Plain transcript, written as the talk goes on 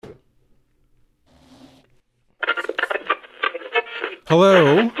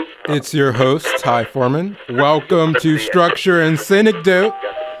Hello, it's your host, Ty Foreman. Welcome to Structure and Synecdoche,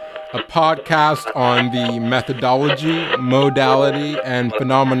 a podcast on the methodology, modality, and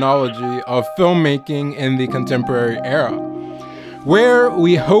phenomenology of filmmaking in the contemporary era, where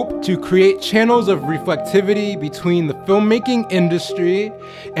we hope to create channels of reflexivity between the filmmaking industry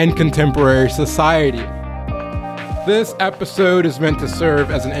and contemporary society. This episode is meant to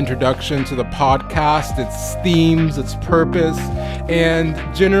serve as an introduction to the podcast, its themes, its purpose, and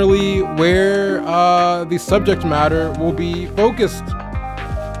generally where the subject matter will be focused.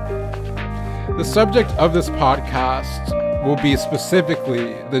 The subject of this podcast will be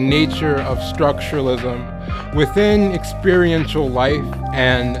specifically the nature of structuralism within experiential life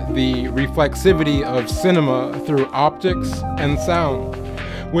and the reflexivity of cinema through optics and sound,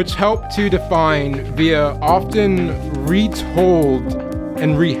 which help to define via often retold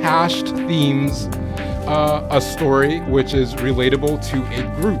and rehashed themes a story which is relatable to a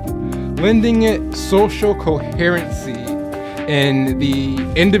group, lending it social coherency in the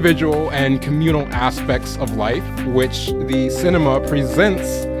individual and communal aspects of life, which the cinema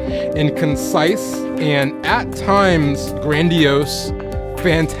presents in concise and at times grandiose,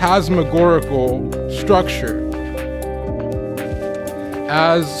 phantasmagorical structure.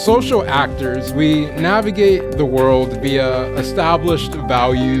 As social actors, we navigate the world via established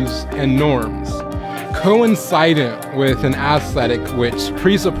values and norms, coincident with an aesthetic which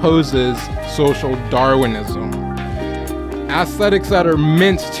presupposes social Darwinism. Aesthetics that are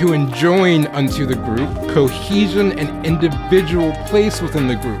meant to enjoin unto the group cohesion and individual place within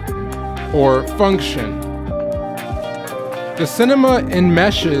the group, or function. The cinema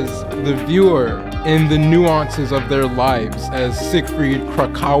enmeshes the viewer in the nuances of their lives, as Siegfried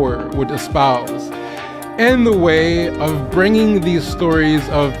Kracauer would espouse, and the way of bringing these stories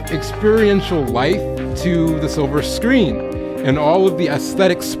of experiential life to the silver screen and all of the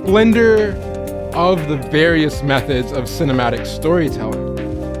aesthetic splendor of the various methods of cinematic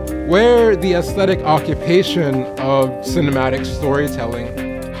storytelling, where the aesthetic occupation of cinematic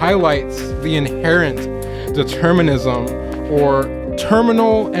storytelling highlights the inherent determinism or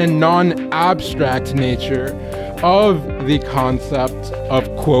terminal and non-abstract nature of the concept of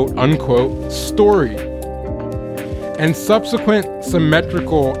quote-unquote story, and subsequent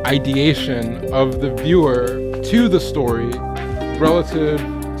symmetrical ideation of the viewer to the story relative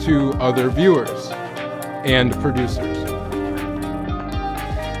to other viewers and producers.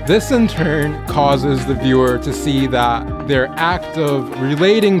 This in turn causes the viewer to see that their act of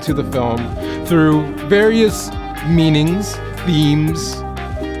relating to the film through various meanings, themes,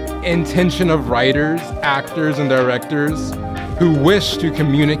 intention of writers, actors, and directors who wish to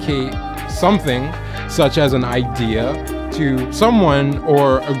communicate something, such as an idea, to someone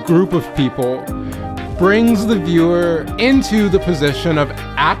or a group of people, brings the viewer into the position of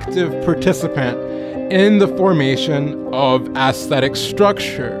active participant in the formation of aesthetic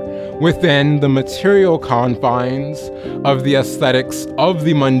structure within the material confines of the aesthetics of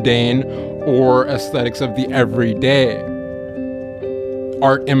the mundane or aesthetics of the everyday.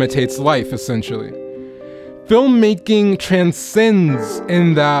 Art imitates life, essentially. Filmmaking transcends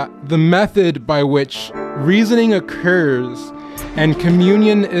in that the method by which reasoning occurs and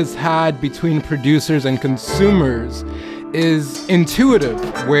communion is had between producers and consumers is intuitive,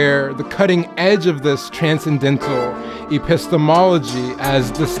 where the cutting edge of this transcendental epistemology, as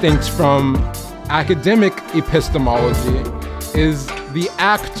distinct from academic epistemology, is the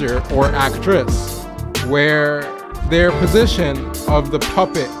actor or actress, where their position of the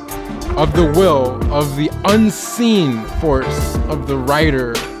puppet, of the will, of the unseen force of the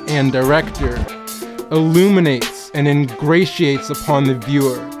writer and director illuminates and ingratiates upon the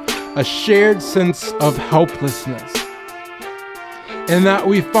viewer a shared sense of helplessness, in that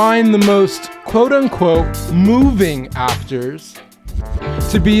we find the most quote-unquote moving actors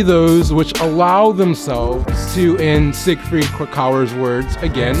to be those which allow themselves to, in Siegfried Kracauer's words,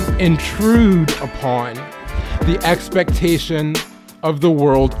 again, intrude upon the expectation of the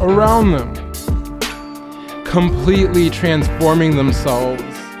world around them, completely transforming themselves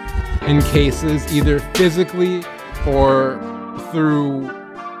in cases either physically or through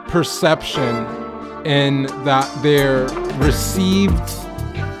perception, in that their received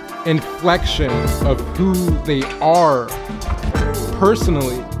inflection of who they are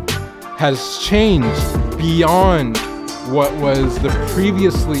personally has changed beyond what was the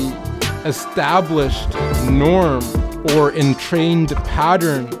previously established norm or entrained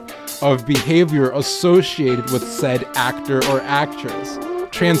pattern of behavior associated with said actor or actress,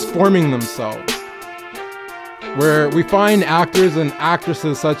 transforming themselves. where we find actors and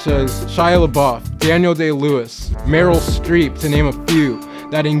actresses such as Shia LaBeouf, Daniel Day-Lewis, Meryl Streep, to name a few,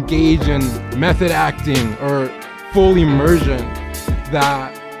 that engage in method acting or full immersion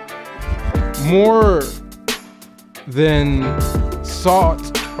that more than sought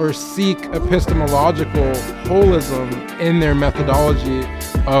or seek epistemological holism in their methodology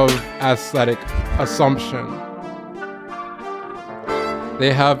of aesthetic assumption.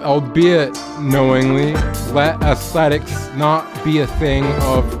 They have, albeit knowingly, let aesthetics not be a thing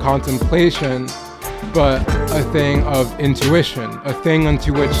of contemplation, but a thing of intuition, a thing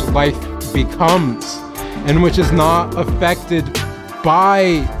unto which life becomes, and which is not affected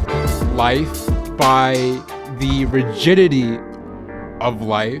by life, by the rigidity of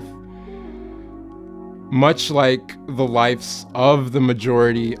life, much like the lives of the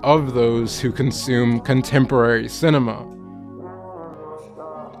majority of those who consume contemporary cinema.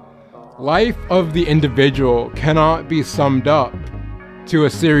 Life of the individual cannot be summed up to a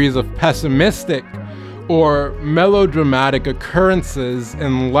series of pessimistic or melodramatic occurrences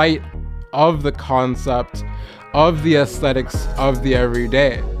in light of the concept of the aesthetics of the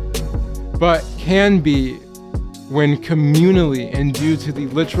everyday, but can be, when communally and due to the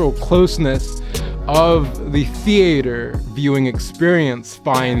literal closeness of the theater viewing experience,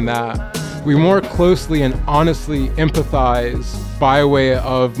 find that we more closely and honestly empathize by way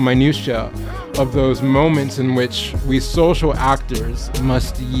of minutiae of those moments in which we social actors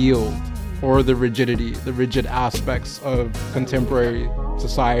must yield, or the rigid aspects of contemporary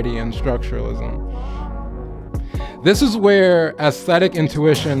society and structuralism. This is where aesthetic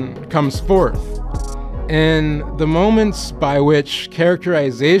intuition comes forth, in the moments by which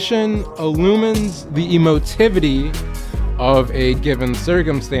characterization illumines the emotivity of a given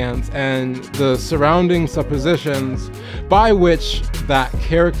circumstance and the surrounding suppositions by which that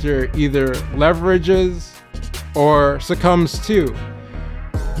character either leverages or succumbs to.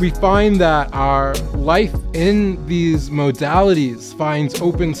 We find that our life in these modalities finds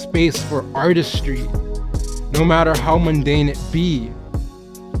open space for artistry, no matter how mundane it be.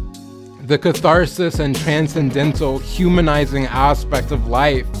 The catharsis and transcendental humanizing aspect of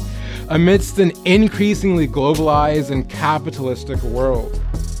life amidst an increasingly globalized and capitalistic world.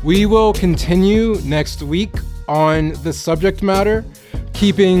 We will continue next week on the subject matter,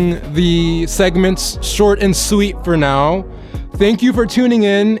 keeping the segments short and sweet for now. Thank you for tuning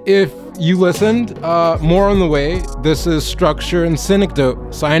in. If you listened, more on the way. This is Structure and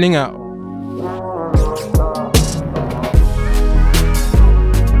Synecdoche signing out.